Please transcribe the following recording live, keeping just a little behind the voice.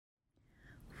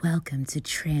Welcome to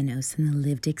Tranos and the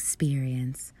Lived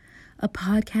Experience, a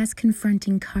podcast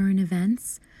confronting current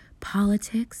events,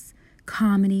 politics,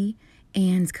 comedy,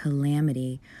 and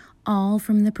calamity, all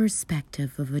from the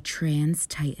perspective of a trans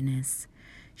titaness.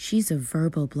 She's a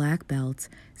verbal black belt,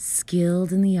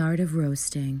 skilled in the art of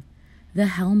roasting, the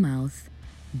Hellmouth,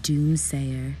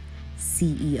 doomsayer,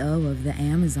 CEO of the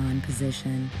Amazon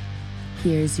position.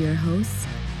 Here's your host,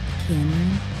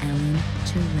 Cameron Ellen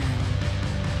Terrell.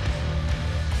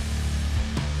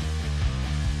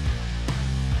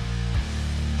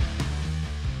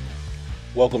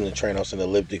 Welcome to Tranos and the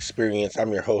Lived Experience.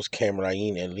 I'm your host, Cameron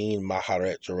Eileen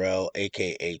Maharet Jarrell,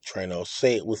 aka Tranos.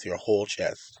 Say it with your whole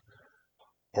chest,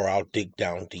 or I'll dig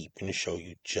down deep and show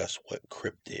you just what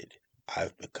cryptid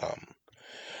I've become.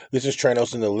 This is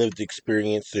Tranos and the Lived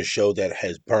Experience, the show that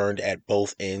has burned at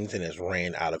both ends and has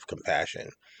ran out of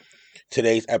compassion.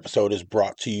 Today's episode is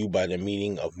brought to you by the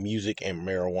meeting of music and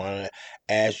marijuana.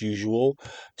 As usual,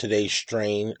 today's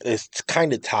strain is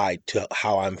kind of tied to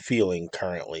how I'm feeling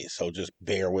currently, so just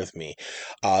bear with me.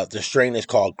 The strain is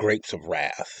called Grapes of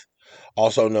Wrath.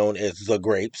 Also known as The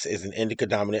Grapes, is an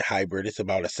indica-dominant hybrid. It's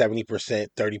about a 70%,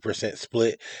 30%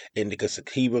 split indica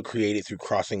sativa created through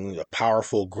crossing the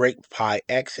powerful Grape Pie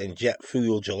X and Jet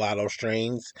Fuel Gelato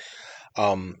strains.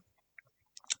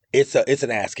 It's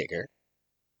an ass kicker.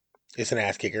 It's an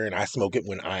ass kicker, and I smoke it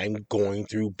when I'm going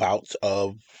through bouts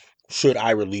of should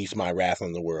I release my wrath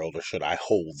on the world or should I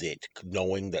hold it,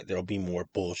 knowing that there'll be more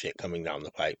bullshit coming down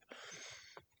the pipe.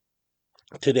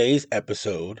 Today's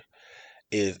episode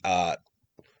is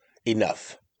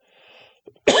Enough.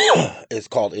 It's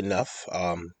called Enough.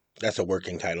 That's a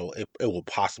working title. It will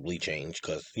possibly change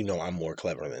because, I'm more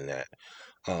clever than that.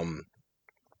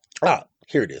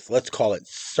 Here it is. Let's call it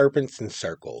Serpents and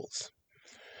Circles.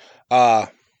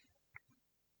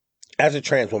 As a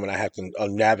trans woman, I have to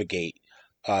navigate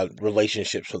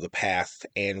relationships of the past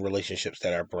and relationships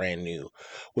that are brand new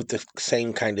with the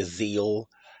same kind of zeal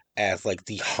as like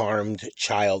the harmed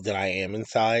child that I am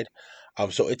inside.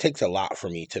 So it takes a lot for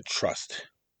me to trust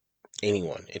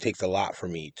anyone. It takes a lot for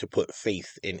me to put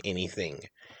faith in anything.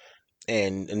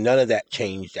 And none of that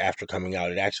changed after coming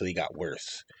out. It actually got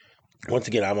worse. Once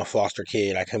again, I'm a foster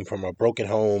kid. I come from a broken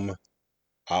home.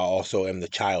 I also am the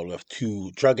child of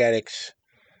two drug addicts.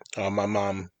 My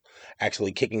mom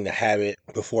actually kicking the habit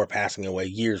before passing away,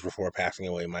 years before passing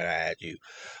away, might I add you.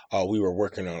 We were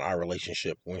working on our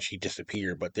relationship when she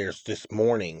disappeared, but there's this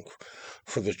mourning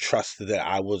for the trust that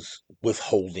I was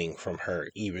withholding from her,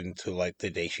 even to like the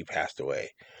day she passed away.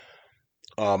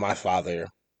 My father,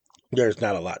 there's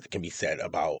not a lot that can be said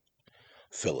about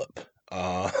Philip.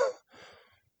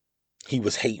 He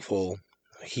was hateful.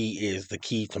 He is the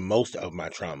key to most of my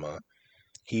trauma.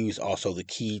 He was also the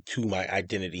key to my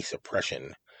identity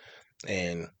suppression.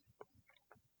 And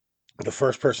the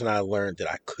first person I learned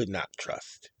that I could not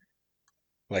trust,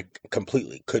 like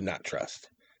completely could not trust,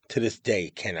 to this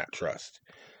day cannot trust.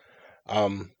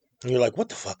 And you're like, what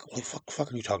the fuck? What the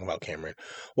fuck are you talking about, Cameron?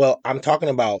 Well, I'm talking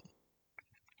about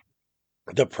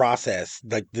the process,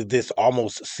 like this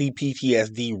almost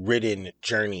CPTSD ridden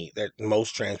journey that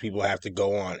most trans people have to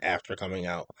go on after coming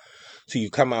out. So you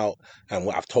come out, and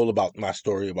I've told about my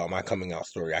story, about my coming out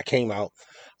story. I came out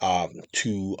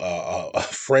to a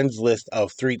friends list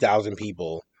of 3,000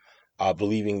 people,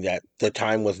 believing that the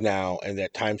time was now and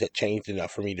that times had changed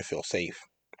enough for me to feel safe.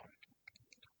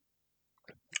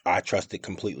 I trusted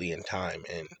completely in time,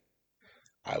 and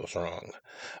I was wrong.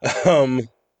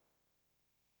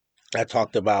 I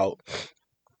talked about,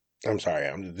 I'm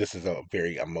sorry, this is a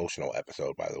very emotional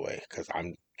episode, by the way, because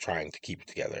I'm trying to keep it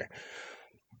together.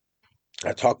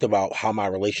 I talked about how my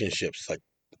relationships like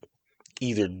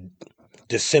either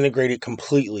disintegrated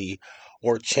completely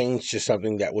or changed to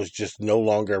something that was just no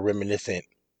longer reminiscent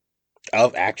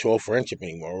of actual friendship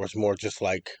anymore. It was more just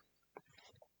like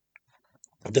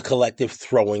the collective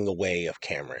throwing away of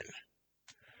Cameron.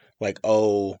 Like,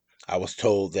 oh, I was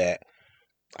told that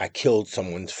I killed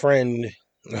someone's friend.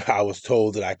 I was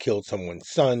told that I killed someone's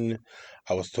son.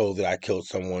 I was told that I killed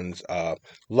someone's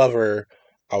lover.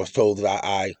 I was told that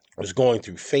I was going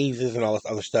through phases and all this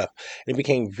other stuff. And it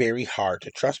became very hard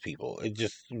to trust people. It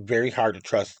just very hard to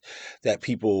trust that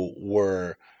people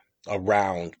were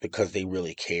around because they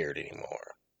really cared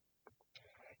anymore.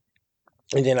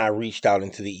 And then I reached out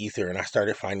into the ether and I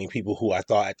started finding people who I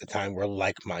thought at the time were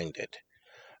like-minded.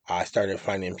 I started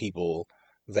finding people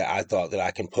that I thought that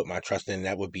I can put my trust in.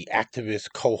 That would be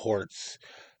activists, cohorts,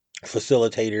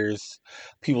 facilitators,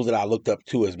 people that I looked up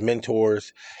to as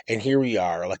mentors. And here we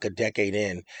are, like a decade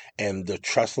in, and the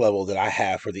trust level that I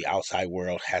have for the outside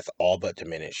world has all but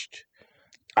diminished.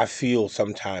 I feel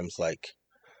sometimes like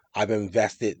I've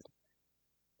invested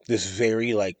this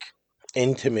very like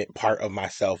intimate part of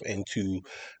myself into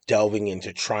delving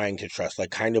into trying to trust,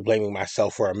 like kind of blaming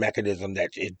myself for a mechanism that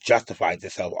it justifies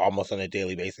itself almost on a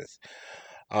daily basis.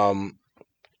 Um,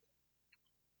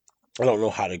 I don't know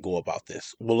how to go about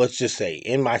this. Well, let's just say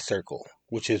in my circle,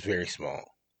 which is very small,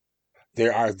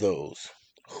 there are those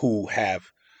who have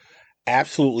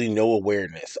absolutely no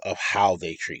awareness of how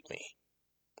they treat me.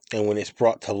 And when it's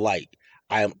brought to light,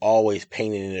 I am always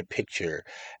painted in a picture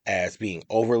as being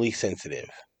overly sensitive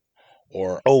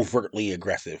or overtly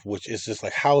aggressive, which is just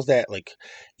like, how's that like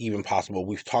even possible?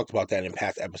 We've talked about that in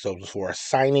past episodes before.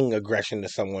 Assigning aggression to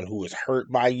someone who is hurt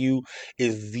by you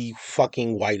is the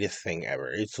fucking whitest thing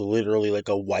ever. It's literally like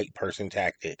a white person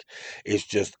tactic. It's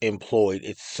just employed.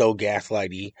 It's so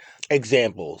gaslighty.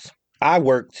 Examples. I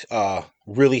worked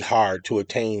really hard to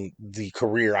attain the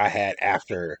career I had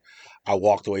after I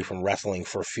walked away from wrestling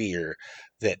for fear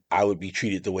that I would be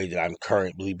treated the way that I'm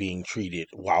currently being treated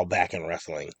while back in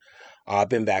wrestling. I've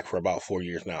been back for about 4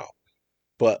 years now,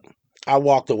 but I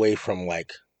walked away from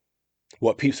like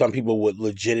what some people would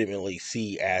legitimately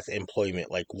see as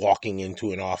employment, like walking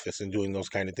into an office and doing those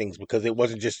kind of things, because it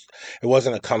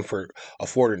wasn't a comfort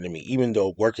afforded to me. Even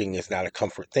though working is not a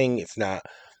comfort thing, it's not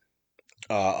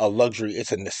a luxury,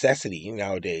 it's a necessity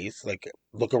nowadays. Like,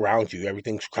 look around you,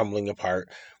 everything's crumbling apart.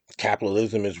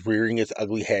 Capitalism is rearing its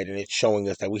ugly head, and it's showing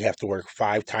us that we have to work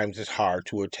 5 times as hard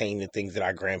to attain the things that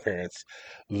our grandparents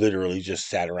literally just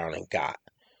sat around and got.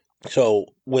 So,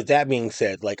 with that being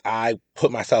said, like, I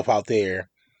put myself out there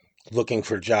looking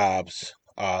for jobs,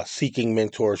 seeking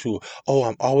mentors who, oh,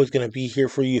 I'm always going to be here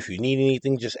for you. If you need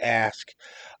anything, just ask.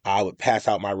 I would pass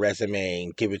out my resume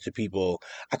and give it to people.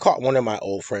 I caught one of my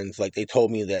old friends, like, they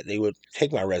told me that they would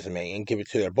take my resume and give it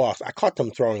to their boss. I caught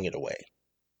them throwing it away.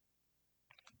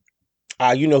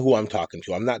 You know who I'm talking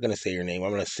to. I'm not going to say your name. I'm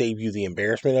going to save you the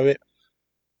embarrassment of it.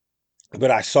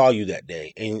 But I saw you that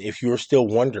day. And if you're still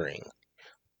wondering,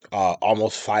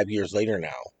 almost 5 years later now,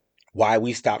 why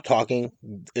we stopped talking,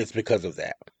 it's because of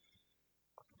that.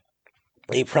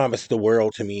 They promised the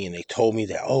world to me, and they told me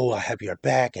that, oh, I have your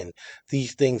back and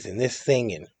these things and this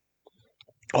thing, and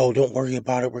oh, don't worry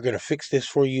about it, we're going to fix this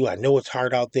for you, I know it's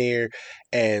hard out there.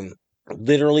 And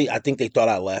literally, I think they thought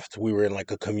I left. We were in like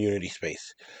a community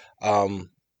space.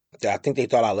 I think they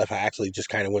thought I left. I actually just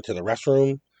kind of went to the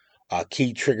restroom.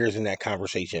 Key triggers in that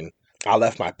conversation, I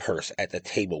left my purse at the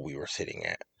table we were sitting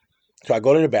at. So I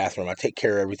go to the bathroom, I take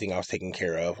care of everything I was taking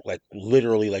care of, like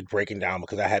literally like breaking down,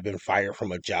 because I had been fired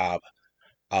from a job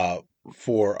uh,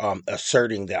 for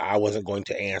asserting that I wasn't going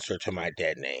to answer to my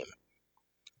dead name.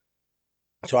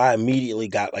 So I immediately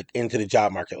got like into the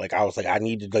job market. Like, I was like, I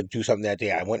need to like do something that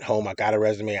day. I went home, I got a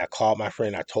resume, I called my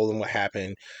friend, I told them what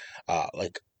happened.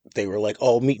 Like, they were like,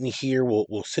 oh, meet me here,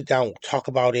 we'll sit down, we'll talk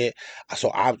about it.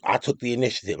 So I took the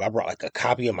initiative. I brought like a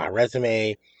copy of my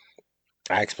resume.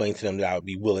 I explained to them that I would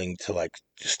be willing to like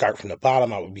start from the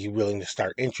bottom. I would be willing to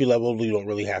start entry level. You don't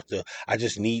really have to. I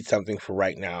just need something for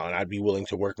right now, and I'd be willing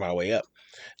to work my way up.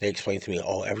 They explained to me,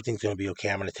 oh, everything's going to be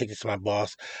okay. I'm going to take this to my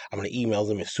boss. I'm going to email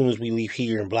them as soon as we leave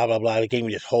here, and blah, blah, blah. They gave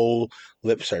me this whole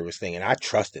lip service thing, and I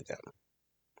trusted them.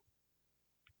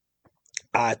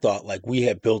 I thought like we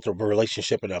had built a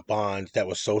relationship and a bond that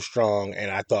was so strong,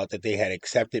 and I thought that they had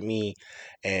accepted me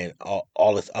and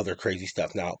all this other crazy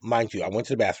stuff. Now, mind you, I went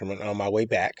to the bathroom, and on my way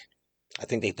back, I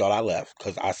think they thought I left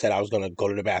because I said I was going to go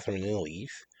to the bathroom and then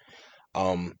leave.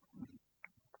 Um,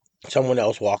 Someone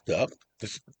else walked up.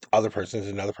 This other person is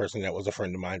another person that was a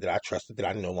friend of mine that I trusted, that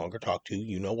I no longer talk to.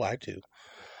 You know why, too.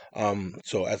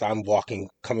 So as I'm walking,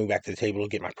 coming back to the table to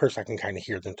get my purse, I can kind of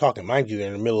hear them talking. Mind you,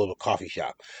 they're in the middle of a coffee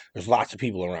shop. There's lots of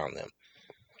people around them.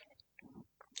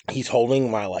 He's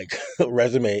holding my like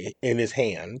resume in his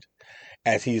hand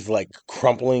as he's like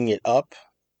crumpling it up.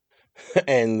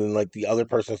 And then like the other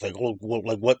person's like, oh, well,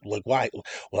 like what, like why?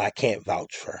 Well, I can't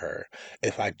vouch for her.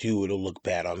 If I do, it'll look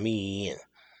bad on me. And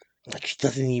like, she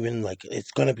doesn't even like,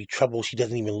 it's gonna be trouble. She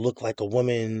doesn't even look like a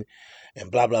woman,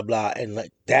 and blah blah blah. And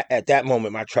like that, at that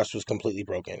moment, my trust was completely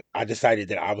broken. I decided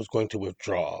that I was going to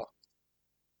withdraw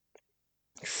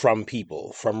from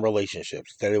people, from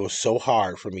relationships. That it was so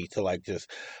hard for me to like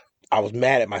just. I was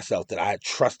mad at myself that I had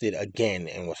trusted again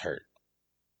and was hurt.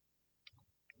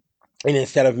 And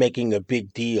instead of making a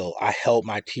big deal, I held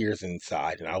my tears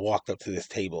inside, and I walked up to this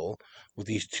table with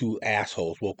these two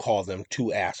assholes. We'll call them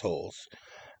two assholes.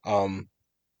 Um,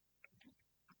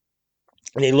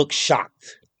 and they looked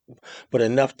shocked, but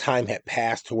enough time had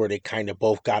passed to where they kind of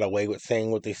both got away with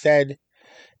saying what they said.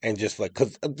 And just like,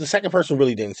 because the second person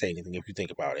really didn't say anything, if you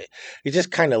think about it. They just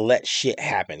kind of let shit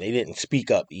happen. They didn't speak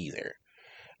up either,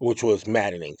 which was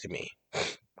maddening to me.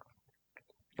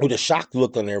 with a shocked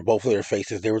look on both of their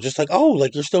faces. They were just like, "Oh,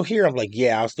 like you're still here." I'm like,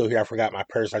 "Yeah, I'm still here. I forgot my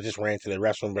purse. I just ran to the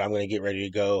restroom, but I'm gonna get ready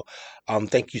to go.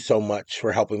 Thank you so much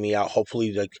for helping me out.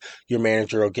 Hopefully, like your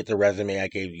manager will get the resume I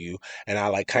gave you." And I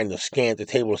like kind of scanned the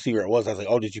table to see where it was. I was like,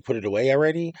 "Oh, did you put it away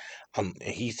already?" And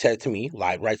he said to me,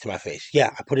 lied right to my face,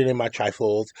 "Yeah, I put it in my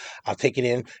trifolds. I'll take it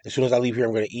in as soon as I leave here.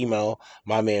 I'm gonna email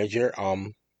my manager."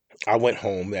 I went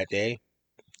home that day,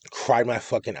 cried my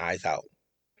fucking eyes out,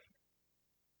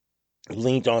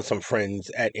 leaned on some friends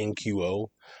at NQO,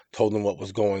 told them what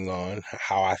was going on,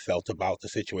 how I felt about the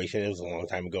situation. It was a long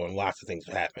time ago and lots of things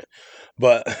have happened.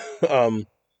 But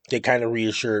they kind of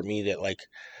reassured me that like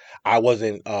I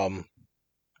wasn't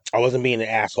I wasn't being an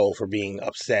asshole for being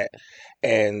upset,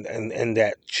 and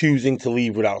that choosing to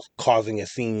leave without causing a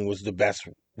scene was the best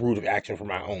route of action for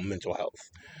my own mental health.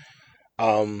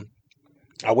 Um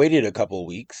I waited a couple of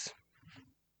weeks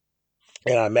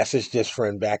and I messaged this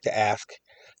friend back to ask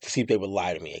to see if they would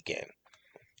lie to me again.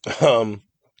 Um,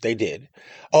 they did.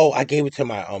 Oh, I gave it to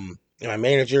my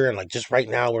manager, and like just right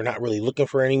now, we're not really looking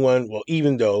for anyone. Well,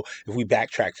 even though if we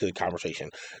backtrack to the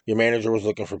conversation, your manager was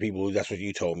looking for people. That's what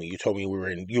you told me. You told me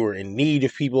you were in need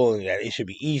of people, and that it should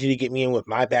be easy to get me in with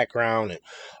my background and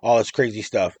all this crazy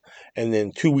stuff. And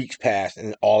then 2 weeks passed,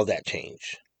 and all of that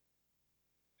changed.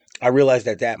 I realized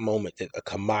at that moment that a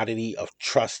commodity of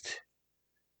trust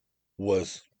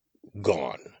was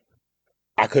gone.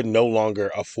 I could no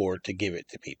longer afford to give it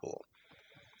to people.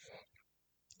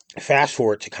 Fast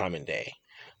forward to common day,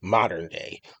 modern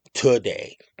day,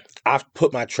 today. I've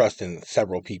put my trust in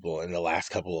several people in the last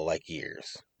couple of like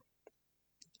years,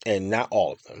 and not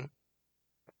all of them,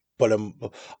 but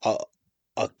a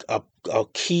a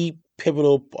key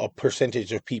pivotal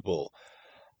percentage of people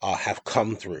have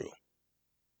come through,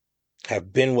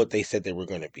 have been what they said they were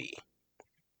going to be,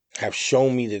 have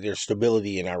shown me that there's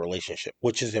stability in our relationship,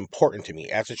 which is important to me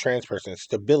as a trans person.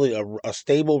 Stability, a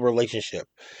stable relationship,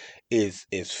 is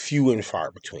few and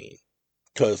far between.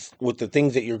 Because with the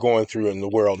things that you're going through in the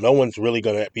world, no one's really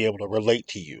going to be able to relate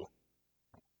to you.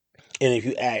 And if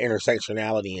you add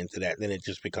intersectionality into that, then it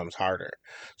just becomes harder.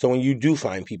 So when you do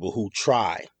find people who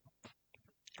try,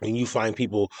 when you find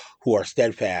people who are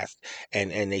steadfast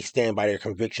and they stand by their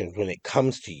convictions when it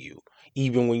comes to you,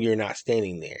 even when you're not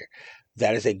standing there,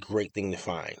 that is a great thing to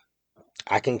find.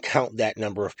 I can count that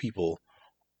number of people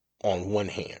on one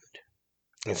hand.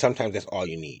 And sometimes that's all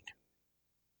you need.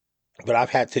 But I've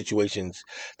had situations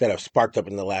that have sparked up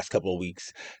in the last couple of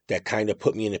weeks that kind of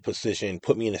put me in a position,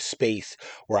 put me in a space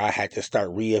where I had to start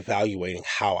reevaluating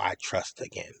how I trust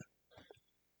again.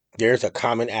 There's a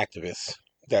common activist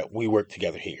that we work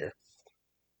together here.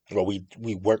 Well,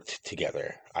 we worked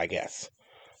together, I guess.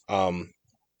 Um,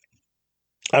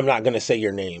 I'm not going to say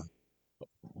your name,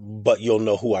 but you'll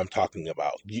know who I'm talking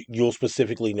about. You'll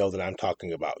specifically know that I'm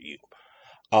talking about you.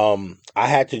 I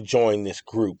had to join this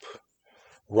group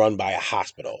run by a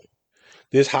hospital.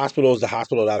 This hospital is the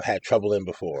hospital that I've had trouble in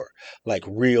before, like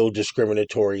real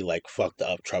discriminatory, like fucked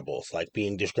up troubles, like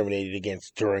being discriminated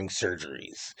against during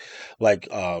surgeries, like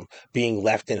being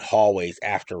left in hallways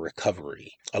after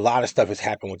recovery. A lot of stuff has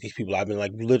happened with these people. I've been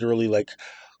like literally like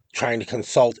trying to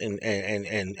consult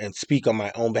and speak on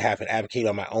my own behalf and advocate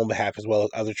on my own behalf as well as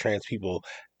other trans people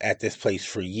at this place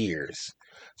for years.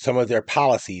 Some of their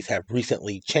policies have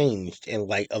recently changed in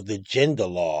light of the gender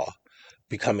law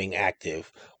becoming active,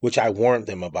 which I warned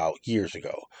them about years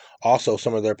ago. Also,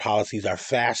 some of their policies are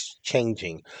fast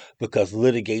changing because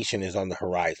litigation is on the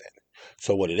horizon.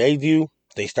 So what do?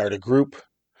 They start a group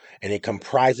and they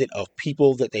comprise it of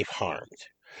people that they've harmed.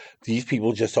 These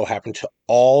people just so happen to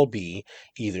all be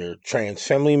either trans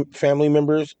family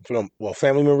members,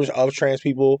 family members of trans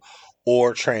people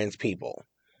or trans people.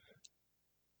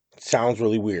 Sounds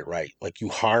really weird, right? Like you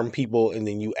harm people and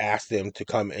then you ask them to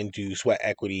come and do sweat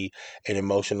equity and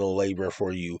emotional labor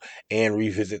for you and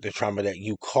revisit the trauma that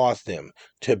you caused them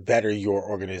to better your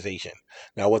organization.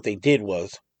 Now, what they did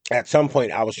was at some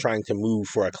point I was trying to move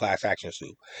for a class action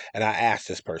suit and I asked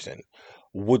this person,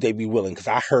 would they be willing? Because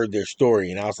I heard their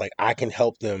story and I was like, I can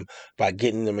help them by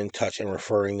getting them in touch and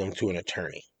referring them to an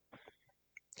attorney.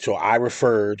 So I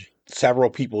referred several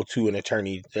people to an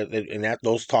attorney, and that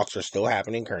those talks are still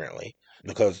happening currently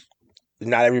because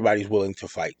not everybody's willing to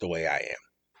fight the way I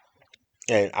am,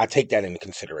 and I take that into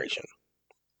consideration.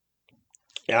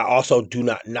 And I also do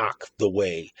not knock the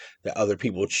way that other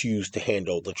people choose to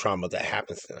handle the trauma that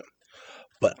happens to them,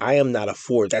 but I am not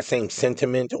afforded that same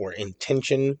sentiment or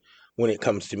intention when it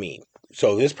comes to me.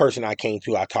 So this person I came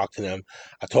to, I talked to them,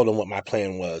 I told them what my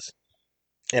plan was,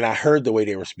 and I heard the way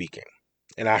they were speaking.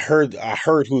 And I heard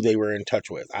who they were in touch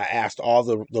with. I asked all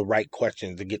the right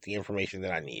questions to get the information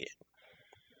that I needed.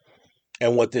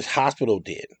 And what this hospital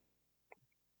did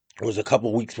was a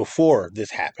couple weeks before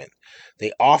this happened,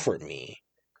 they offered me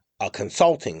a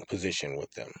consulting position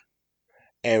with them.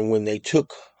 And when they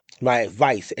took my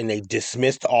advice and they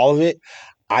dismissed all of it,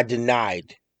 I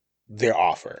denied their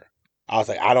offer. I was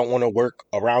like, I don't want to work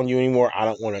around you anymore. I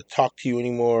don't want to talk to you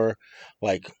anymore.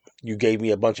 Like, you gave me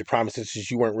a bunch of promises that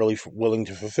you weren't really willing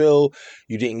to fulfill.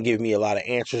 You didn't give me a lot of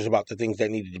answers about the things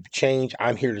that needed to be changed.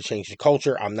 I'm here to change the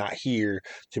culture. I'm not here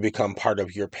to become part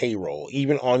of your payroll.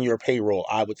 Even on your payroll,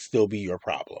 I would still be your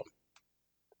problem.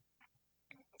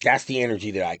 That's the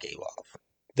energy that I gave off.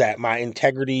 That my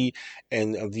integrity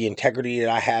and the integrity that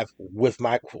I have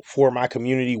for my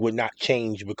community would not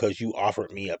change because you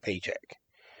offered me a paycheck.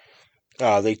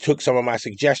 They took some of my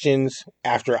suggestions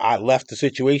after I left the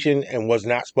situation and was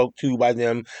not spoke to by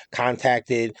them,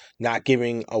 contacted, not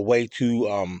giving a way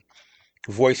to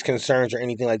voice concerns or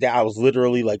anything like that. I was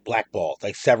literally like blackballed.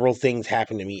 Like several things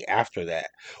happened to me after that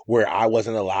where I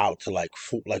wasn't allowed to like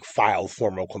file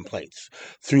formal complaints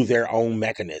through their own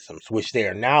mechanisms, which they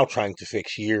are now trying to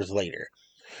fix years later.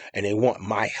 And they want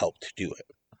my help to do it.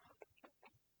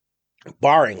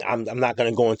 Barring, I'm not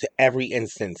going to go into every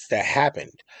instance that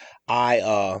happened.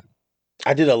 I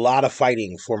did a lot of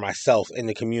fighting for myself in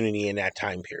the community in that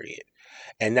time period.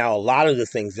 And now a lot of the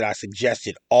things that I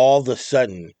suggested all of a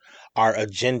sudden are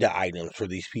agenda items for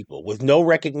these people with no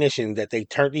recognition that they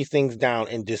turned these things down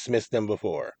and dismissed them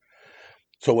before.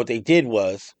 So what they did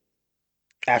was,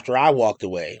 after I walked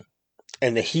away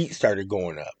and the heat started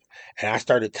going up, and I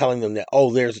started telling them that,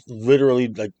 oh, there's literally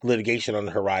like litigation on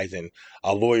the horizon,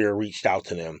 a lawyer reached out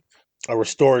to them. A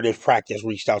restorative practice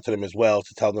reached out to them as well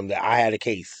to tell them that I had a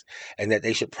case and that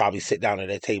they should probably sit down at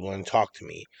a table and talk to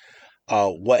me.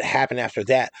 What happened after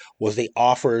that was they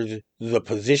offered the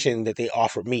position that they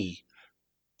offered me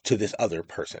to this other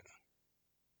person.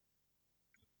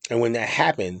 And when that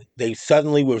happened, they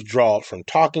suddenly withdrawed from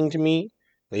talking to me.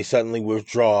 They suddenly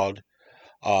withdrawed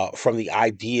from the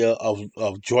idea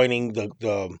of joining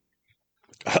the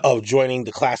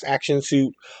class action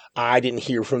suit. I didn't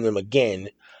hear from them again,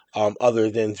 other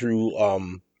than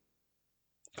through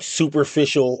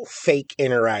superficial fake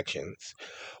interactions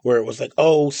where it was like,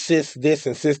 oh, sis this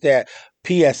and sis that.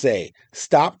 PSA,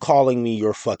 stop calling me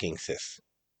your fucking sis.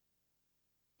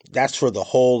 That's for the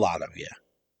whole lot of you.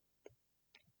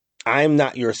 I'm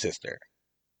not your sister.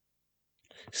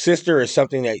 Sister is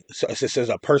something that is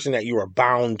a person that you are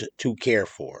bound to care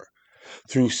for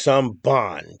through some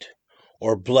bond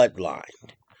or bloodline.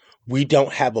 We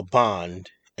don't have a bond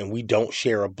and we don't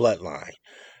share a bloodline.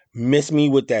 Miss me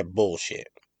with that bullshit.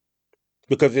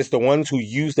 Because it's the ones who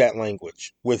use that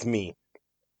language with me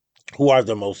who are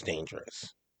the most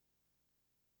dangerous.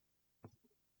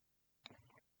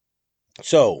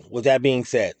 So, with that being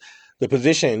said, the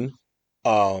position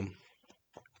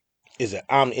is an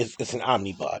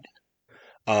omnibud.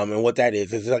 And what that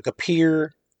is like a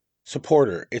peer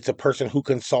supporter. It's a person who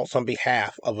consults on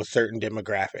behalf of a certain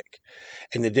demographic.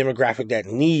 And the demographic that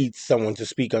needs someone to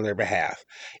speak on their behalf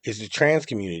is the trans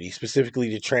community, specifically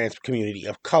the trans community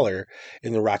of color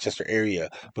in the Rochester area,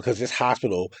 because this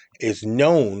hospital is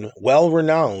known, well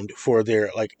renowned for their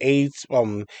like AIDS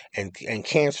and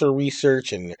cancer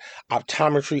research and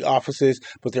optometry offices,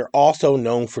 but they're also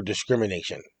known for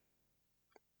discrimination.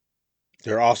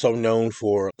 They're also known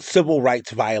for civil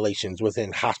rights violations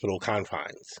within hospital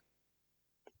confines.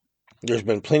 There's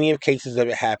been plenty of cases of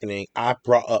it happening. I've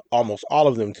brought up almost all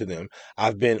of them to them.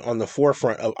 I've been on the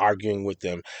forefront of arguing with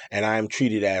them, and I am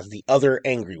treated as the other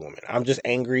angry woman. I'm just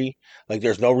angry. Like,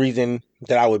 there's no reason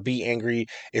that I would be angry.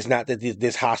 It's not that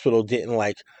this hospital didn't,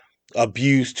 like,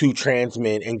 abuse two trans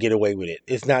men and get away with it.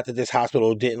 It's not that this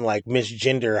hospital didn't, like,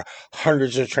 misgender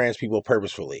hundreds of trans people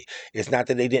purposefully. It's not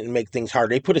that they didn't make things hard.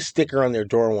 They put a sticker on their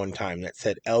door one time that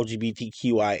said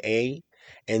LGBTQIA,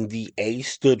 and the A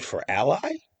stood for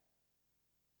ally.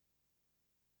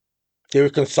 They were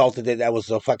consulted that was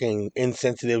a fucking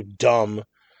insensitive, dumb,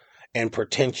 and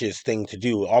pretentious thing to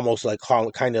do. Almost like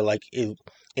kind of like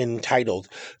entitled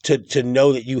to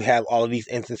know that you have all of these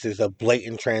instances of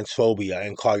blatant transphobia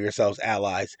and call yourselves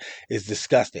allies is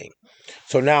disgusting.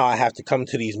 So now I have to come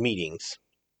to these meetings,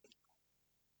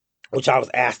 which I was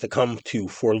asked to come to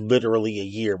for literally a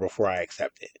year before I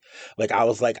accepted. Like, I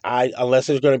was like, unless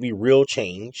there's going to be real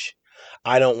change,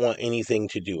 I don't want anything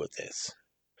to do with this.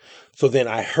 So then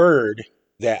I heard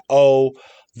that, oh,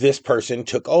 this person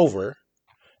took over.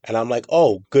 And I'm like,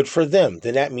 oh, good for them.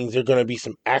 Then that means there are going to be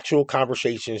some actual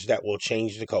conversations that will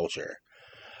change the culture.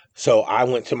 So I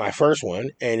went to my first one,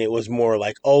 and it was more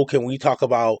like, oh, can we talk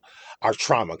about our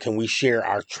trauma? Can we share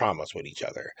our traumas with each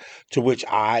other? To which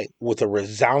I, with a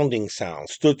resounding sound,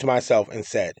 stood to myself and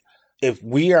said, if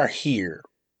we are here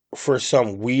for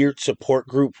some weird support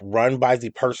group run by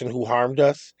the person who harmed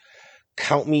us,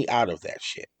 count me out of that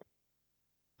shit.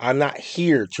 I'm not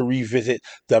here to revisit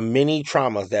the many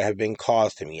traumas that have been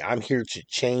caused to me. I'm here to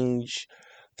change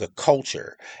the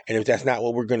culture. And if that's not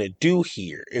what we're going to do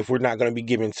here, if we're not going to be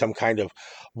given some kind of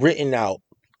written out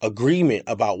agreement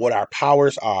about what our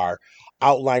powers are,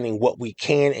 outlining what we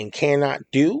can and cannot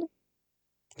do,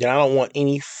 then I don't want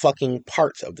any fucking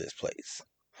parts of this place.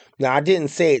 Now, I didn't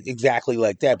say it exactly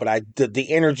like that, but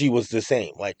the energy was the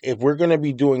same. Like, if we're going to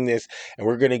be doing this and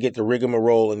we're going to get the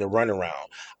rigmarole and the runaround,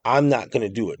 I'm not going to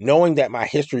do it. Knowing that my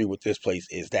history with this place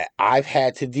is that I've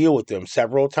had to deal with them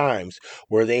several times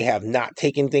where they have not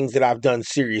taken things that I've done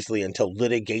seriously until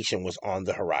litigation was on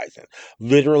the horizon.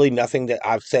 Literally nothing that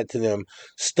I've said to them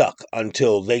stuck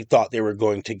until they thought they were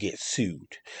going to get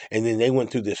sued. And then they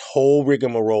went through this whole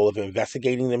rigmarole of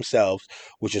investigating themselves,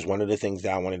 which is one of the things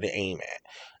that I wanted to aim at.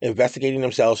 Investigating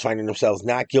themselves, finding themselves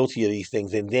not guilty of these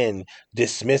things, and then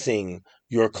dismissing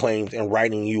your claims and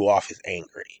writing you off as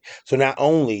angry. So not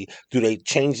only do they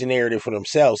change the narrative for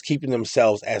themselves, keeping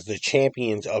themselves as the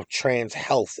champions of trans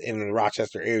health in the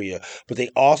Rochester area, but they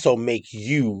also make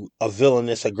you a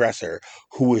villainous aggressor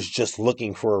who is just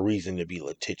looking for a reason to be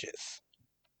litigious.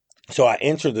 So I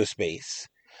enter the space,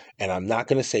 and I'm not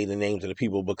going to say the names of the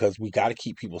people because we got to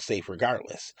keep people safe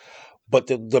regardless. But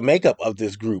the makeup of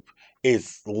this group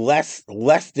is less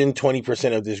than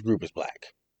 20% of this group is black.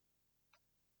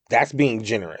 That's being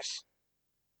generous.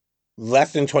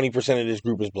 Less than 20% of this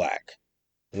group is black.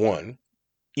 One,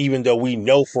 even though we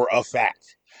know for a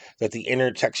fact that the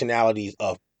intersectionalities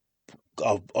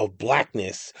of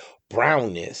blackness,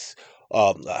 brownness,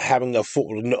 having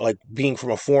like being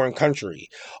from a foreign country,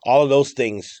 all of those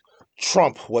things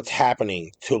trump what's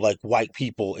happening to like white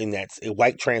people in that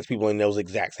white trans people in those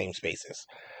exact same spaces.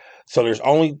 So there's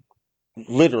only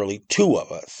literally two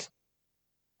of us.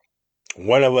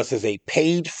 One of us is a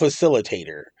paid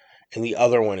facilitator, and the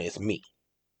other one is me.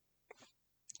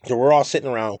 So we're all sitting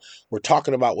around. We're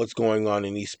talking about what's going on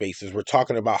in these spaces. We're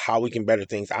talking about how we can better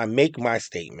things. I make my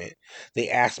statement. They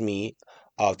ask me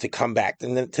to come back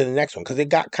and then to the next one because it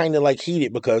got kind of like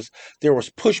heated because there was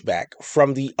pushback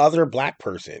from the other black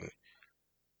person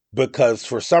because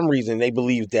for some reason they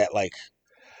believe that like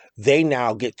they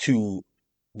now get to,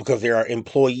 because they're an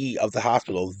employee of the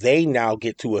hospital, they now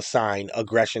get to assign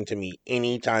aggression to me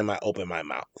anytime I open my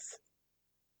mouth.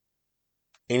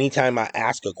 Anytime I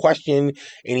ask a question,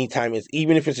 anytime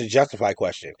even if it's a justified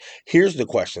question. Here's the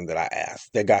question that I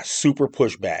asked that got super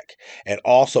pushback and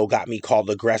also got me called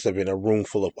aggressive in a room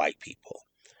full of white people.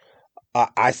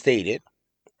 I stated,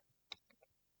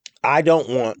 I don't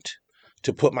want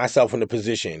to put myself in a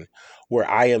position where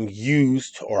I am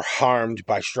used or harmed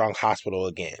by Strong Hospital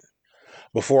again.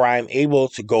 Before I am able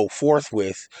to go forth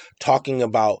with talking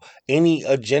about any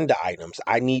agenda items,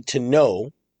 I need to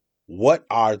know what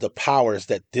are the powers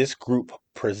that this group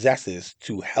possesses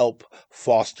to help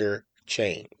foster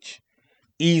change.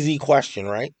 Easy question,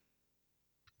 right?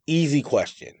 Easy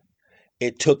question.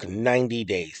 It took 90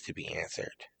 days to be answered.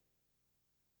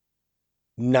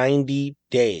 90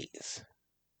 days.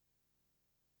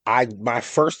 My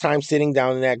first time sitting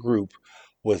down in that group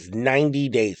was 90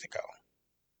 days ago.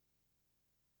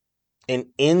 And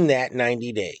in that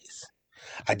 90 days,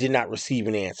 I did not receive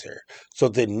an answer. So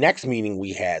the next meeting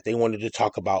we had, they wanted to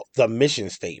talk about the mission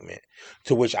statement,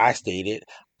 to which I stated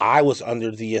I was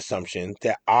under the assumption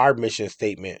that our mission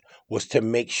statement was to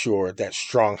make sure that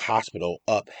Strong Hospital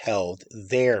upheld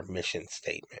their mission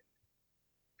statement.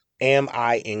 Am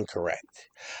I incorrect?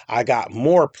 I got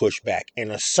more pushback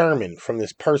and a sermon from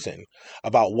this person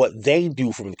about what they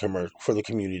do for the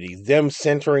community, them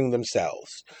centering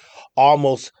themselves,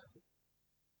 almost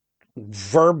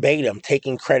verbatim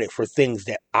taking credit for things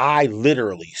that I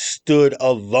literally stood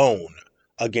alone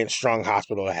against Strong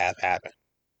Hospital to have happen.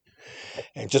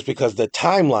 And just because the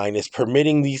timeline is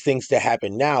permitting these things to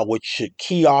happen now, which should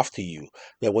key off to you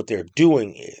that what they're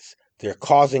doing is they're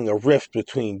causing a rift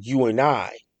between you and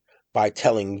I by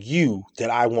telling you that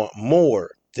I want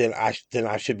more than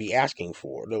I should be asking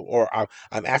for, or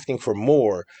I'm asking for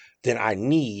more than I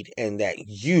need, and that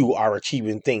you are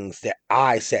achieving things that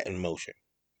I set in motion.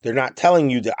 They're not telling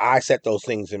you that I set those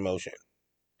things in motion.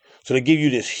 So they give you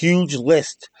this huge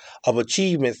list of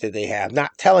achievements that they have,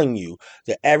 not telling you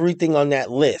that everything on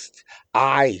that list,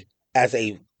 I, as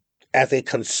a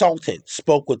consultant,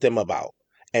 spoke with them about,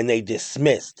 and they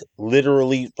dismissed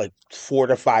literally like 4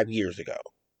 to 5 years ago.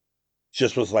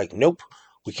 Just was like, nope,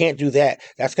 We can't do that.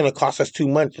 That's going to cost us too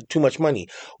much money.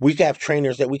 We have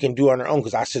trainers that we can do on our own,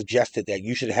 because I suggested that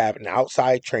you should have an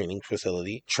outside training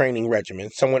facility, training regimen.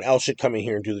 Someone else should come in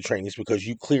here and do the trainings, because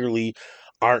you clearly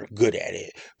aren't good at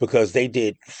it, because they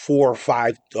did 4 or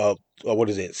 5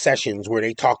 sessions where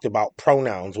they talked about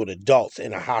pronouns with adults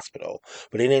in a hospital,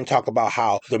 but they didn't talk about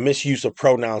how the misuse of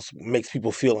pronouns makes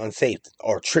people feel unsafe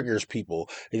or triggers people.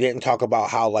 They didn't talk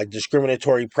about how like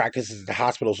discriminatory practices in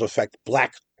hospitals affect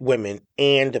Black women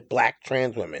and Black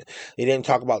trans women. They didn't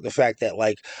talk about the fact that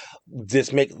like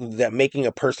making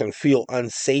a person feel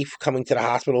unsafe coming to the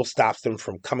hospital stops them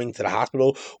from coming to the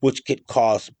hospital, which could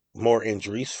cause more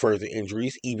injuries, further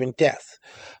injuries, even death.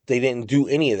 They didn't do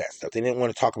any of that stuff. They didn't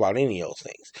want to talk about any of those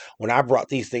things. When I brought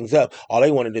these things up, all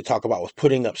they wanted to talk about was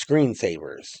putting up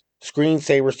screensavers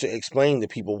to explain to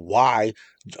people why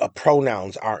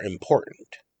pronouns are important.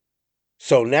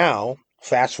 So now,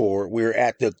 fast forward, we're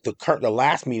at the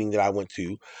last meeting that I went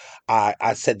to.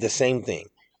 I said the same thing.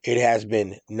 It has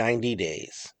been 90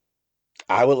 days.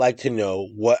 I would like to know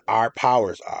what our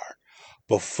powers are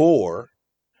before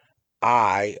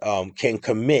I can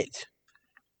commit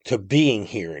to being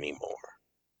here anymore.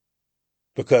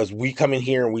 Because we come in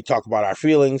here and we talk about our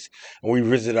feelings and we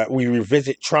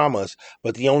revisit traumas,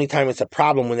 but the only time it's a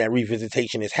problem when that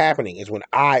revisitation is happening is when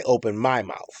I open my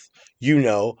mouth. You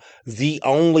know, the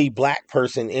only Black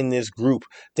person in this group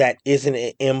that isn't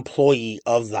an employee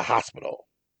of the hospital.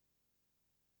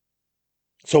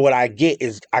 So what I get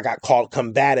is I got called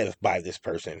combative by this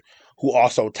person who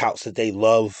also touts that they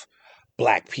love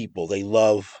Black people. They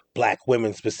love Black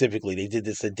women specifically. They did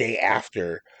this a day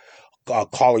after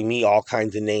calling me all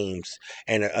kinds of names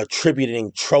and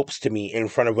attributing tropes to me in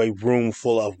front of a room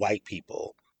full of white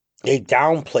people. They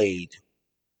downplayed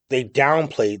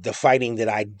the fighting that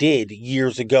I did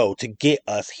years ago to get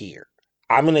us here.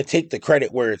 I'm going to take the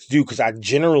credit where it's due, because I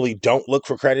generally don't look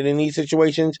for credit in these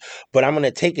situations, but I'm going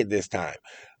to take it this time.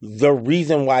 The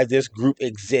reason why this group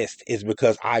exists is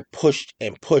because I pushed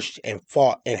and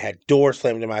fought and had doors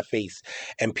slammed in my face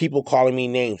and people calling me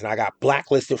names, and I got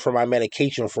blacklisted for my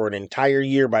medication for an entire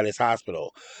year by this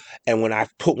hospital. And when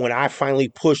I finally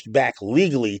pushed back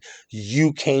legally,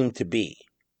 you came to be.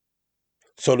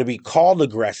 So to be called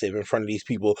aggressive in front of these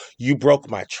people, you broke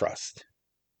my trust.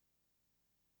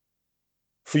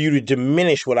 For you to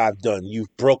diminish what I've done,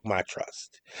 you've broke my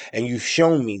trust. And you've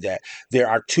shown me that there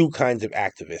are 2 kinds of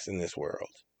activists in this world.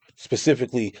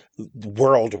 Specifically,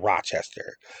 World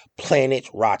Rochester, Planet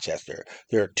Rochester.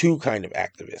 There are 2 kinds of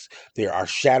activists. There are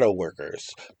shadow workers,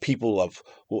 people of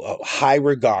high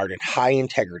regard and high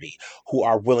integrity who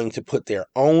are willing to put their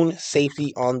own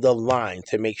safety on the line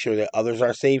to make sure that others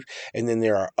are safe. And then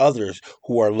there are others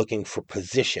who are looking for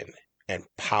position and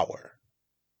power.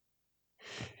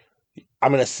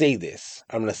 I'm going to say this.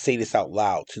 I'm going to say this out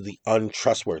loud to the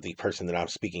untrustworthy person that I'm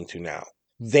speaking to now.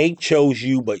 They chose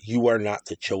you, but you are not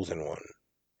the chosen one.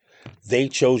 They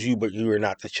chose you, but you are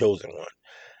not the chosen one.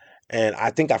 And I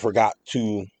think I forgot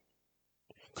to,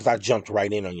 because I jumped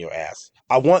right in on your ass.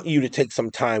 I want you to take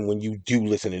some time when you do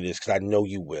listen to this, because I know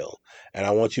you will. And I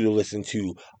want you to listen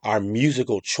to our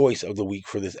musical choice of the week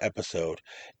for this episode.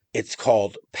 It's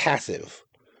called Passive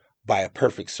by A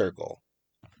Perfect Circle.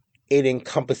 It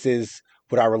encompasses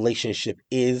what our relationship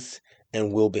is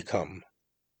and will become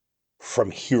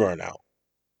from here on out.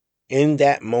 In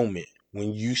that moment,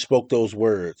 when you spoke those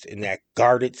words in that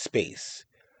guarded space,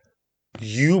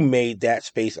 you made that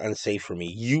space unsafe for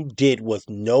me. You did what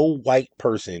no white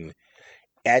person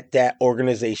at that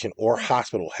organization or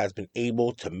hospital has been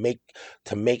able to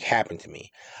make happen to me.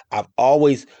 I've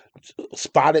always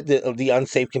spotted the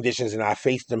unsafe conditions and I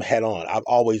faced them head on. I've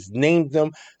always named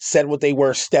them, said what they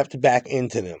were, stepped back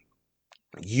into them.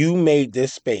 You made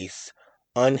this space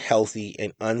unhealthy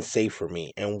and unsafe for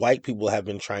me. And white people have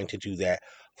been trying to do that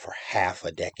for half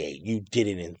a decade. You did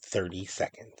it in 30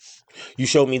 seconds. You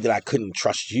showed me that I couldn't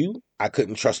trust you. I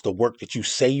couldn't trust the work that you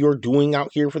say you're doing out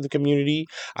here for the community.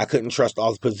 I couldn't trust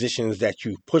all the positions that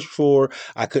you pushed for.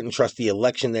 I couldn't trust the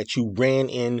election that you ran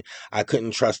in. I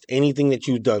couldn't trust anything that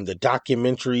you've done, the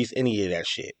documentaries, any of that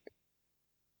shit.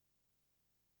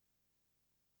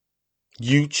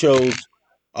 You chose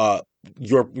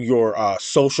your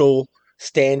social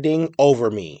standing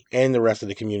over me and the rest of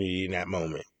the community in that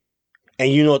moment.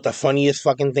 And you know what the funniest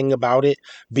fucking thing about it,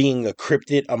 being a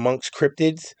cryptid amongst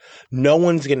cryptids, no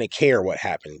one's gonna care what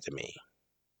happened to me.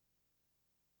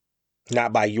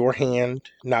 Not by your hand,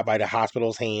 not by the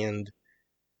hospital's hand,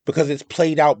 because it's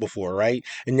played out before, right?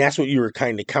 And that's what you were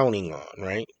kind of counting on,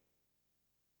 right?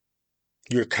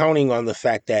 You're counting on the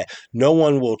fact that no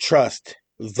one will trust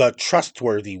the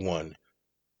trustworthy one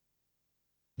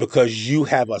because you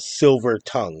have a silver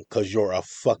tongue because you're a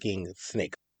fucking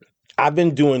snake. I've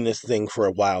been doing this thing for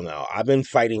a while now. I've been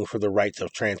fighting for the rights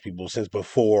of trans people since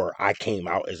before I came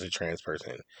out as a trans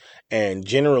person. And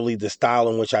generally, the style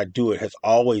in which I do it has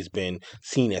always been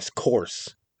seen as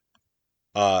coarse,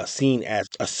 seen as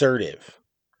assertive.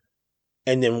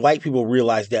 And then white people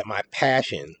realized that my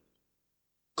passion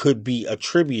could be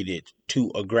attributed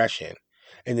to aggression.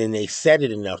 And then they said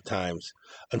it enough times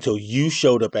until you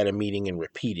showed up at a meeting and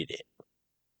repeated it.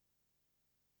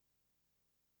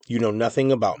 You know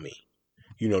nothing about me.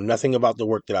 You know nothing about the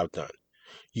work that I've done.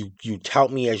 You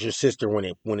tout me as your sister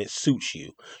when it suits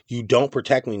you. You don't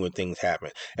protect me when things happen.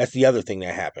 That's the other thing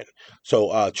that happened.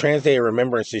 So Trans Day of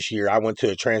Remembrance this year, I went to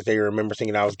a Trans Day of Remembrance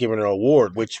and I was given an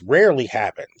award, which rarely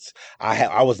happens.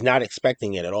 I was not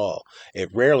expecting it at all. It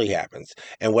rarely happens.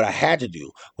 And what I had to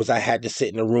do was I had to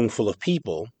sit in a room full of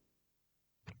people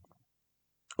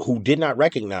who did not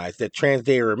recognize that Trans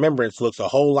Day of Remembrance looks a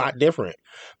whole lot different,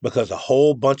 because a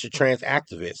whole bunch of trans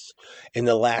activists in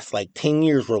the last 10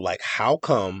 years were like, how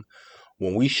come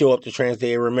when we show up to Trans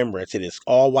Day of Remembrance, it is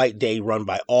all white day run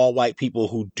by all white people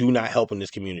who do not help in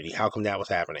this community? How come that was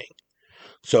happening?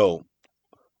 So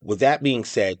with that being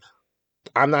said,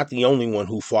 I'm not the only one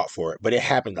who fought for it, but it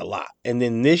happened a lot. And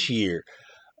then this year,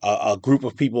 a group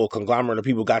of people, a conglomerate of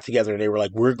people got together and they were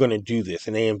like, we're going to do this.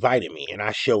 And they invited me and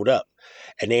I showed up.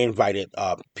 And they invited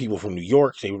people from New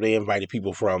York. They invited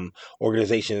people from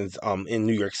organizations in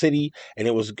New York City. And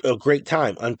it was a great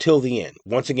time until the end.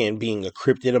 Once again, being a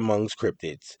cryptid amongst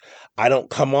cryptids. I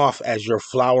don't come off as your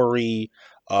flowery,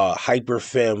 hyper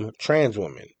femme trans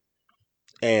woman.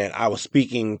 And I was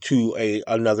speaking to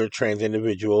another trans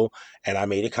individual, and I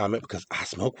made a comment because I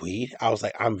smoke weed. I was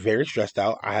like, I'm very stressed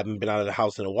out. I haven't been out of the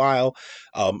house in a while.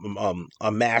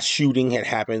 A mass shooting had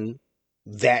happened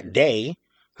that day,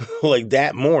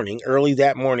 that morning, early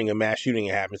that morning, a mass shooting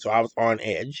had happened. So I was on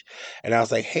edge, and I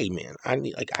was like, hey man, I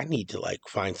need to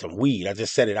find some weed. I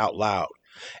just said it out loud.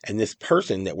 And this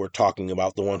person that we're talking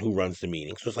about, the one who runs the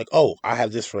meetings, was like, oh, I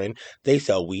have this friend. They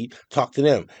sell weed. Talk to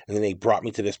them. And then they brought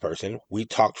me to this person. We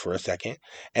talked for a second.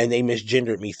 And they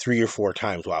misgendered me 3 or 4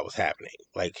 times while it was happening.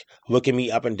 Looking me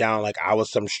up and down like I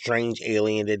was some strange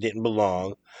alien that didn't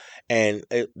belong. And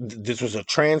this was a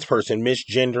trans person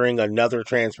misgendering another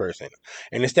trans person.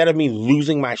 And instead of me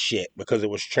losing my shit because it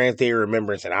was Trans Day of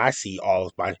Remembrance and I see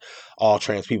all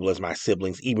trans people as my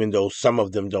siblings, even though some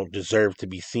of them don't deserve to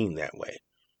be seen that way,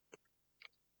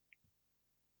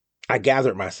 I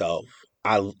gathered myself.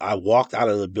 I walked out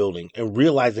of the building and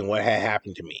realizing what had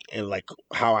happened to me and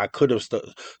how I could have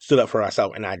stood up for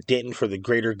myself, and I didn't, for the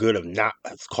greater good of not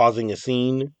causing a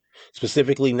scene,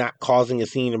 specifically not causing a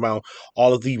scene around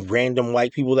all of the random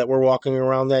white people that were walking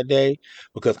around that day,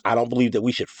 because I don't believe that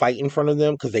we should fight in front of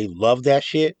them because they love that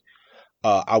shit.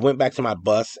 I went back to my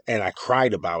bus and I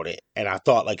cried about it, and I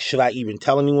thought, should I even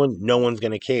tell anyone? No one's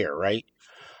gonna care, right?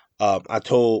 I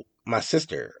told my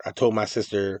sister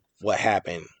what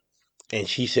happened, and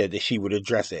she said that she would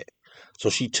address it. So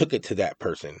she took it to that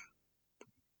person,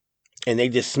 and they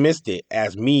dismissed it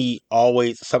as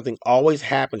something always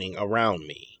happening around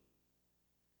me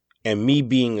and me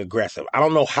being aggressive. I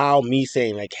don't know how me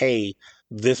saying hey,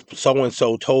 this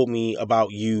so-and-so told me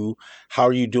about you. How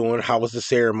are you doing? How was the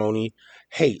ceremony?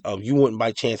 Hey, you wouldn't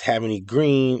by chance have any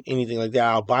green, anything like that?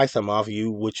 I'll buy some off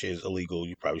you, which is illegal.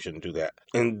 You probably shouldn't do that.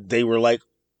 And they were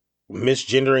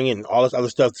misgendering and all this other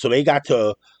stuff. So they got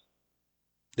to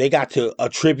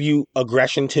attribute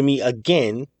aggression to me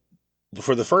again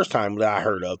for the first time that I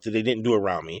heard of, that they didn't do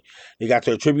around me. They got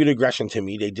to attribute aggression to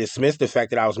me. They dismissed the fact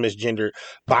that I was misgendered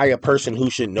by a person who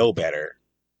should know better.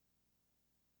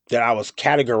 That I was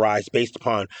categorized based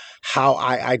upon how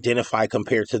I identify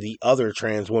compared to the other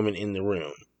trans women in the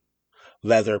room.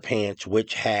 Leather pants,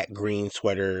 witch hat, green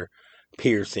sweater,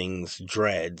 piercings,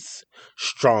 dreads,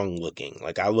 strong looking.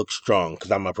 I look strong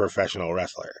because I'm a professional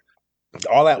wrestler.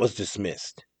 All that was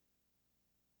dismissed.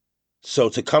 So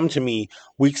to come to me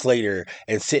weeks later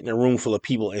and sit in a room full of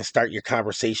people and start your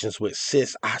conversations with,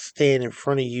 sis, I stand in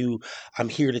front of you. I'm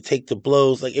here to take the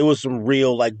blows. It was some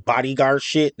real bodyguard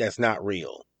shit that's not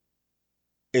real.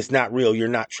 It's not real. You're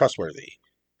not trustworthy.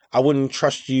 I wouldn't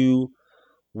trust you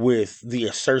with the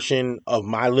assertion of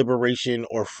my liberation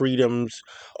or freedoms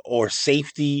or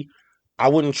safety. I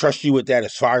wouldn't trust you with that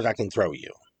as far as I can throw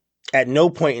you. At no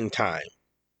point in time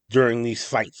during these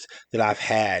fights that I've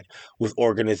had with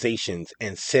organizations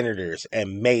and senators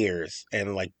and mayors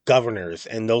and governors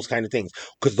and those kind of things,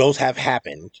 because those have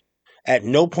happened, at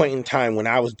no point in time when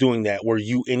I was doing that were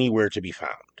you anywhere to be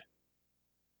found.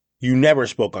 You never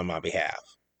spoke on my behalf.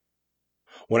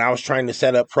 When I was trying to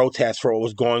set up protests for what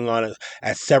was going on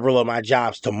at several of my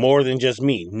jobs to more than just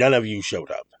me, none of you showed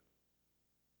up.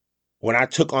 When I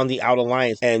took on the Out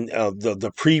Alliance and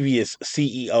the previous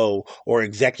CEO or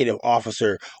executive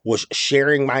officer was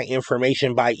sharing my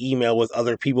information by email with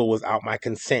other people without my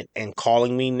consent and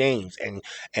calling me names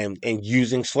and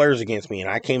using slurs against me,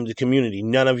 and I came to the community,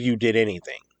 none of you did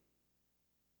anything.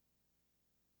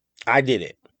 I did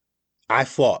it. I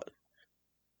fought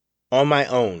on my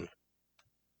own.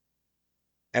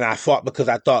 And I fought because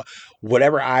I thought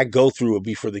whatever I go through will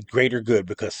be for the greater good,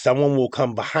 because someone will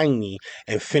come behind me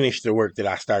and finish the work that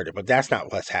I started. But that's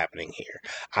not what's happening here.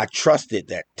 I trusted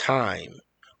that time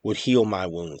would heal my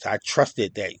wounds. I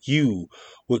trusted that you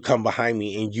would come behind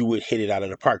me and you would hit it out of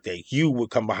the park, that you would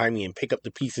come behind me and pick up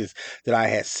the pieces that I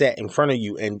had set in front of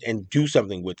you and do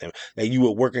something with them, that you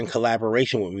would work in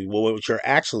collaboration with me. Well, what you're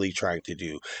actually trying to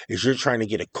do is you're trying to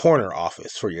get a corner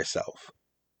office for yourself,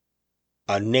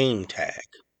 a name tag.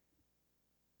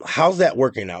 How's that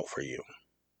working out for you?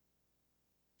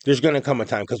 There's going to come a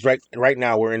time, because right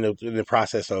now we're in the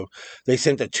process of, they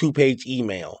sent a 2-page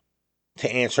email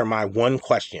to answer my one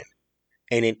question,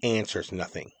 and it answers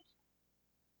nothing.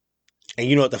 And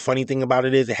you know what the funny thing about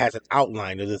it is? It has an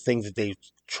outline of the things that they've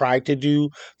tried to do,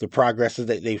 the progresses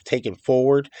that they've taken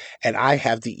forward, and I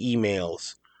have the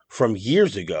emails from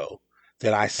years ago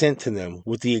that I sent to them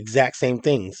with the exact same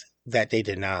things that they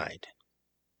denied.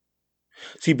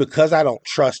 See, because I don't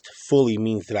trust fully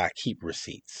means that I keep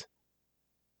receipts.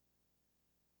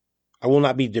 I will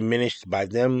not be diminished by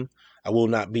them. I will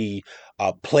not be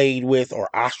played with or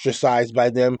ostracized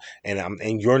by them,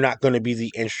 and you're not going to be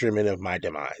the instrument of my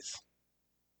demise.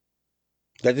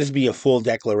 Let this be a full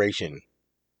declaration,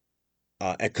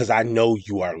 because I know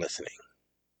you are listening.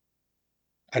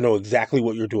 I know exactly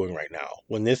what you're doing right now.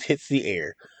 When this hits the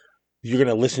air, you're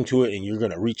going to listen to it and you're going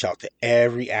to reach out to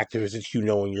every activist that you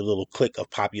know in your little clique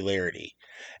of popularity,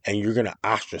 and you're going to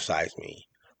ostracize me.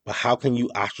 But how can you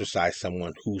ostracize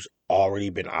someone who's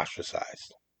already been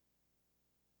ostracized?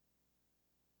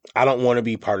 I don't want to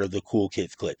be part of the cool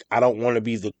kids clique. I don't want to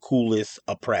be the coolest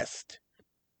oppressed.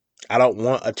 I don't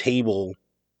want a table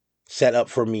set up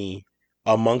for me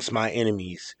amongst my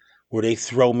enemies where they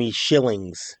throw me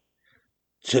shillings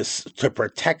to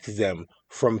protect them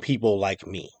from people like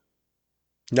me.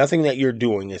 Nothing that you're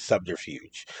doing is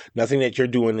subterfuge. Nothing that you're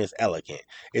doing is elegant.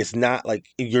 It's not like,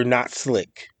 you're not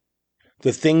slick.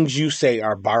 The things you say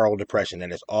are borrowed oppression.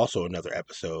 That is also another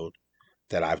episode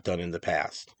that I've done in the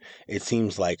past. It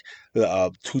seems like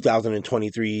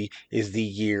 2023 is the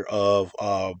year of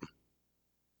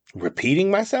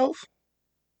repeating myself.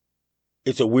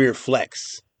 It's a weird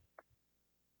flex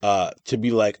to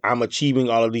be like, I'm achieving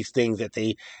all of these things at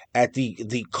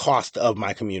the cost of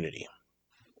my community.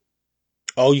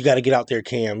 Oh, you got to get out there,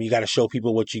 Cam. You got to show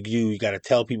people what you do. You got to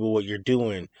tell people what you're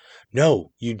doing.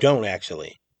 No, you don't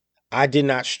actually. I did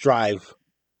not strive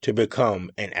to become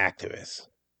an activist.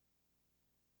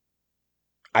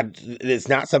 It's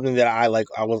not something that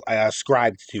I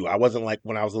ascribed to. I wasn't like,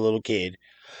 when I was a little kid,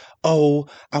 oh,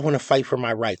 I want to fight for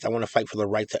my rights. I want to fight for the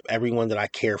rights of everyone that I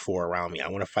care for around me. I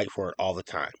want to fight for it all the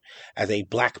time. As a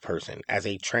black person, as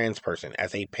a trans person,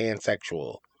 as a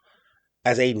pansexual,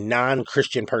 as a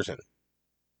non-Christian person.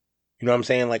 You know what I'm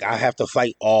saying? Like, I have to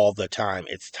fight all the time.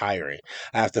 It's tiring.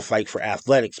 I have to fight for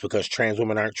athletics because trans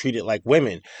women aren't treated like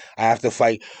women. I have to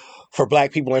fight for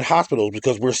black people in hospitals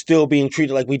because we're still being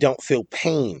treated like we don't feel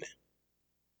pain.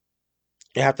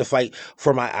 I have to fight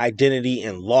for my identity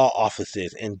in law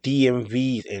offices and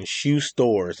DMVs and shoe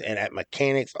stores and at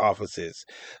mechanics offices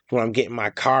when I'm getting my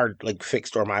car like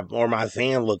fixed or my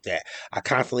van looked at. I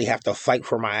constantly have to fight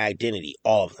for my identity,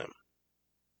 all of them.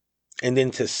 And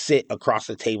then to sit across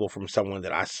the table from someone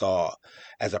that I saw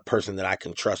as a person that I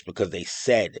can trust, because they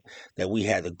said that we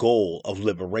had the goal of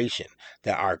liberation,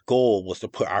 that our goal was to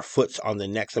put our foots on the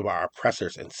necks of our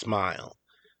oppressors and smile.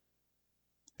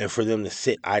 And for them to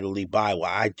sit idly by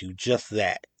while I do just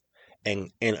that and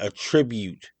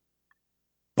attribute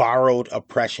borrowed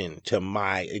oppression to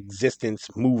my existence,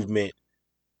 movement,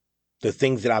 the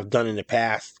things that I've done in the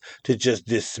past, to just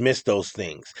dismiss those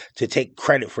things, to take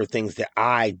credit for things that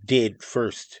I did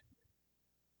first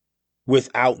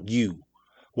without you,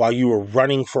 while you were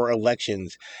running for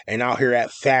elections and out here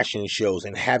at fashion shows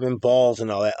and having balls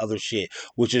and all that other shit,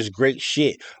 which is great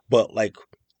shit. But like,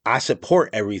 I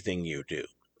support everything you do.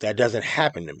 That doesn't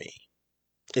happen to me.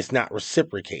 It's not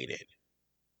reciprocated.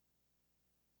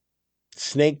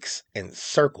 Snakes and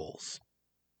circles.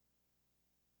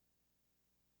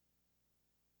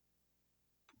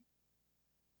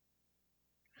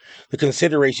 The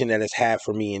consideration that it's had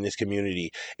for me in this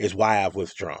community is why I've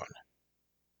withdrawn.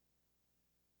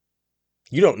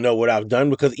 You don't know what I've done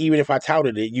because even if I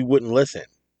touted it, you wouldn't listen.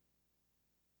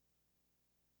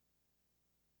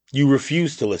 You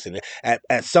refused to listen.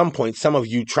 At some point, some of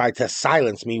you tried to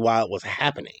silence me while it was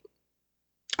happening.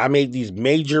 I made these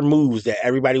major moves that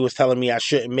everybody was telling me I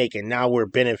shouldn't make, and now we're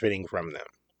benefiting from them.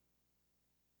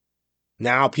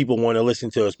 Now people want to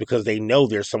listen to us because they know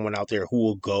there's someone out there who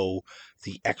will go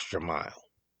the extra mile.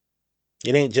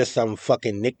 It ain't just some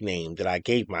fucking nickname that I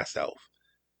gave myself.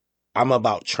 I'm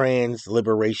about trans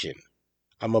liberation.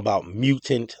 I'm about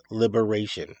mutant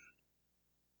liberation.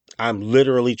 I'm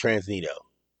literally Transnito.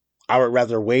 I would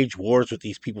rather wage wars with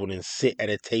these people than sit at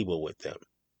a table with them.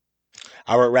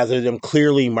 I would rather them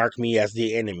clearly mark me as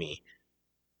the enemy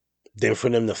than for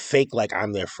them to fake like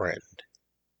I'm their friend.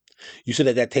 You sit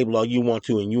at that table all you want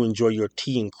to and you enjoy your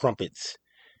tea and crumpets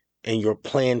and your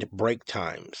planned break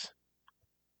times.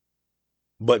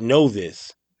 But know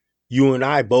this, you and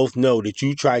I both know that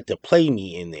you tried to play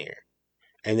me in there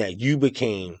and that you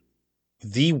became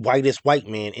the whitest white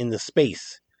man in the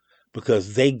space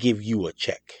because they give you a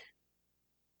check.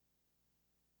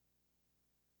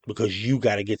 Because you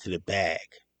got to get to the bag.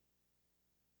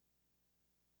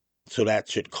 So that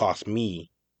should cost me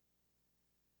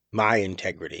my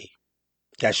integrity.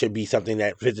 That should be something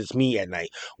that visits me at night,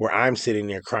 where I'm sitting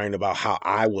there crying about how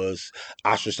I was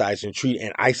ostracized and treated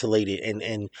and isolated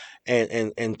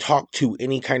and talked to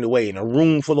any kind of way in a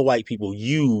room full of white people.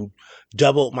 You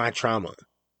doubled my trauma.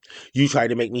 You tried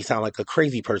to make me sound like a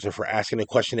crazy person for asking a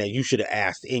question that you should have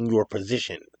asked in your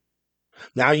position.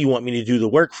 Now you want me to do the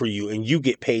work for you and you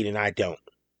get paid and I don't.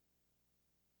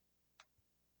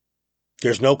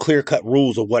 There's no clear-cut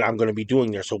rules of what I'm going to be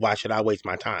doing there, so why should I waste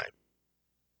my time?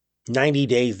 90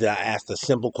 days that I asked a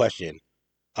simple question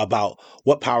about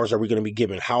what powers are we going to be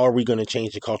given? How are we going to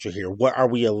change the culture here? What are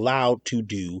we allowed to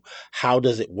do? How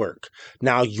does it work?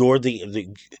 Now you're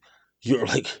the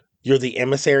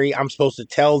emissary. I'm supposed to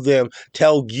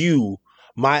tell you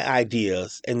my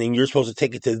ideas, and then you're supposed to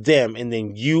take it to them, and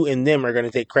then you and them are going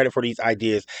to take credit for these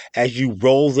ideas as you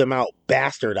roll them out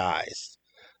bastardized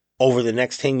over the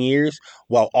next 10 years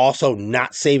while also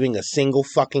not saving a single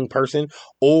fucking person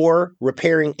or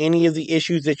repairing any of the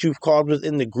issues that you've caused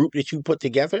within the group that you put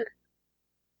together.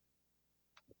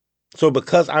 So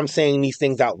because I'm saying these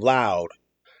things out loud,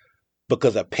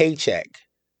 because a paycheck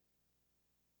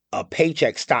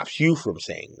stops you from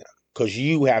saying them because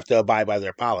you have to abide by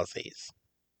their policies.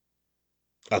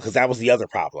 Because that was the other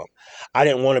problem. I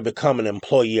didn't want to become an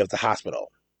employee of the hospital.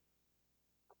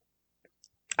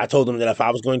 I told them that if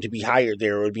I was going to be hired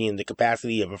there, it would be in the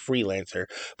capacity of a freelancer,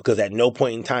 because at no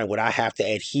point in time would I have to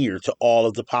adhere to all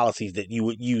of the policies that you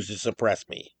would use to suppress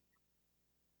me.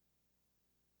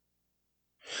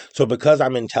 So because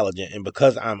I'm intelligent and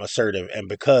because I'm assertive and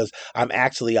because I'm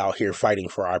actually out here fighting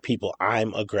for our people,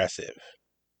 I'm aggressive.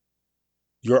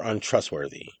 You're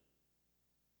untrustworthy.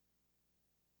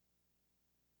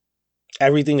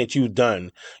 Everything that you've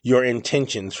done, your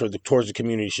intentions towards the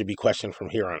community should be questioned from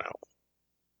here on out.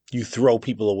 You throw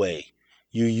people away.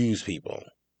 You use people.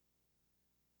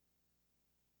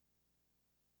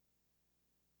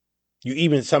 You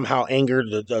even somehow angered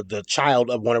the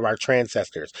child of one of our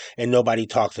ancestors, and nobody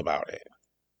talks about it.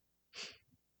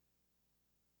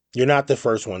 You're not the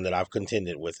first one that I've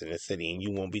contended with in this city, and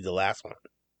you won't be the last one.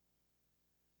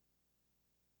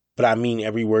 But I mean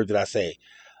every word that I say.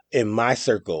 In my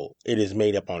circle, it is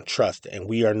made up on trust, and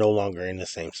we are no longer in the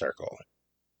same circle.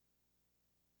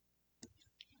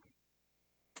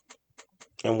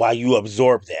 And while you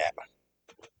absorb that,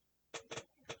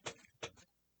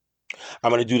 I'm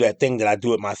going to do that thing that I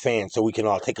do with my fans so we can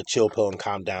all take a chill pill and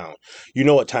calm down. You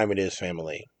know what time it is,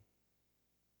 family.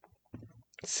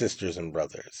 Sisters and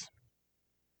brothers.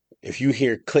 If you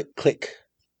hear click, click,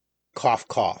 cough,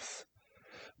 cough,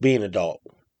 be an adult.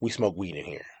 We smoke weed in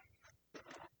here.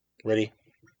 Ready?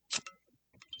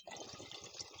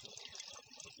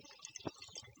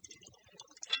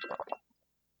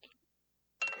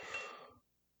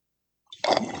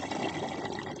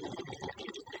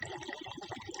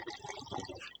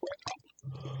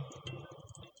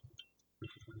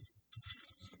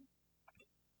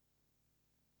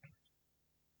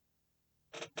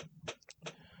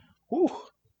 Whew.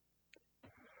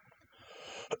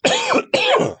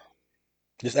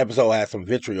 This episode has some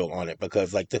vitriol on it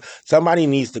because somebody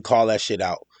needs to call that shit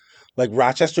out. Like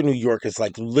Rochester, New York is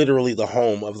like literally the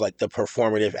home of like the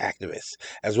performative activists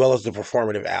as well as the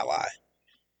performative ally.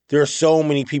 There are so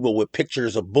many people with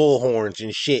pictures of bullhorns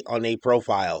and shit on their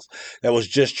profiles that was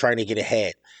just trying to get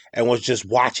ahead and was just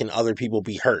watching other people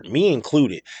be hurt, me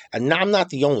included. And I'm not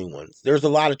the only one. There's a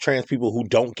lot of trans people who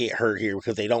don't get hurt here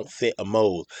because they don't fit a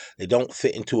mold. They don't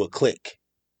fit into a clique.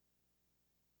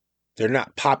 They're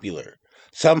not popular.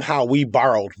 Somehow we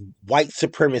borrowed white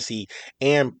supremacy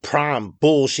and prom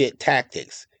bullshit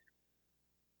tactics.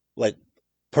 Like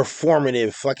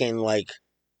performative fucking like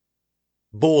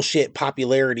bullshit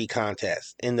popularity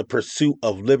contest in the pursuit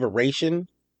of liberation.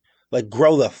 Like,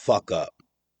 grow the fuck up.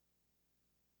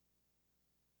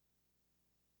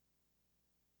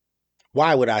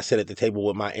 Why would I sit at the table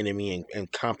with my enemy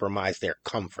and compromise their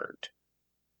comfort?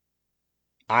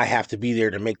 I have to be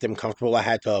there to make them comfortable. I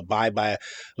had to abide by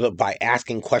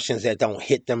asking questions that don't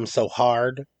hit them so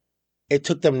hard. It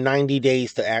took them 90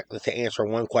 days to answer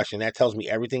one question. That tells me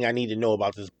everything I need to know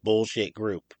about this bullshit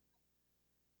group.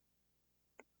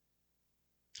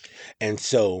 And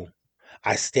so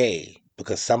I stay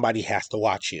because somebody has to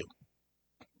watch you.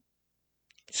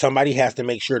 Somebody has to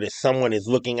make sure that someone is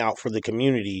looking out for the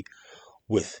community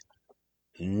with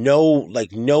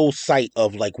no sight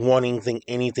of like wanting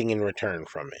anything in return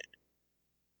from it.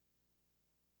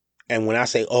 And when I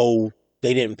say, oh,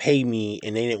 they didn't pay me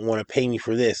and they didn't want to pay me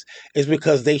for this, it's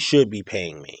because they should be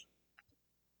paying me.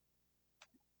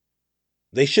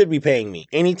 They should be paying me.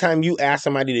 Anytime you ask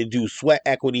somebody to do sweat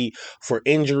equity for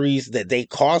injuries that they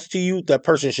caused to you, that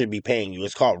person should be paying you.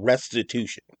 It's called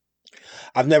restitution.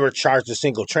 I've never charged a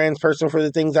single trans person for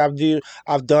the things I've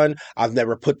done. I've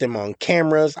never put them on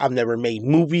cameras. I've never made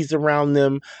movies around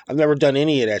them. I've never done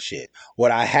any of that shit.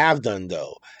 What I have done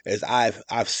though is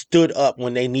I've stood up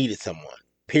when they needed someone.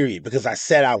 Period. Because I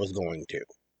said I was going to.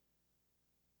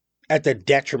 At the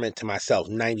detriment to myself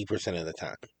 90% of the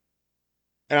time.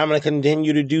 And I'm going to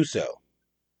continue to do so.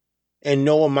 And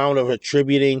no amount of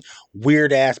attributing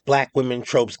weird-ass black women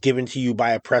tropes given to you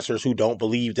by oppressors who don't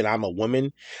believe that I'm a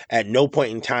woman, at no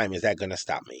point in time is that going to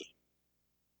stop me.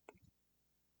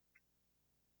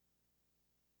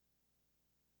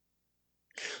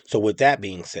 So with that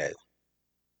being said,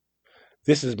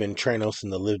 this has been Tranos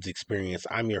and the Lived Experience.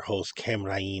 I'm your host,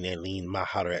 Kamrain Eileen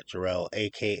Maharet Jarrell,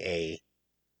 a.k.a.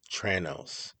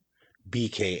 Tranos,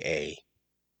 b.k.a.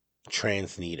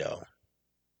 Transnito.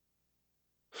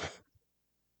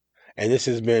 And this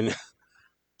has been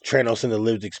Tranos and the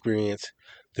Lived Experience,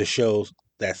 the show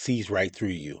that sees right through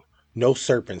you. No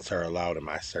serpents are allowed in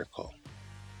my circle.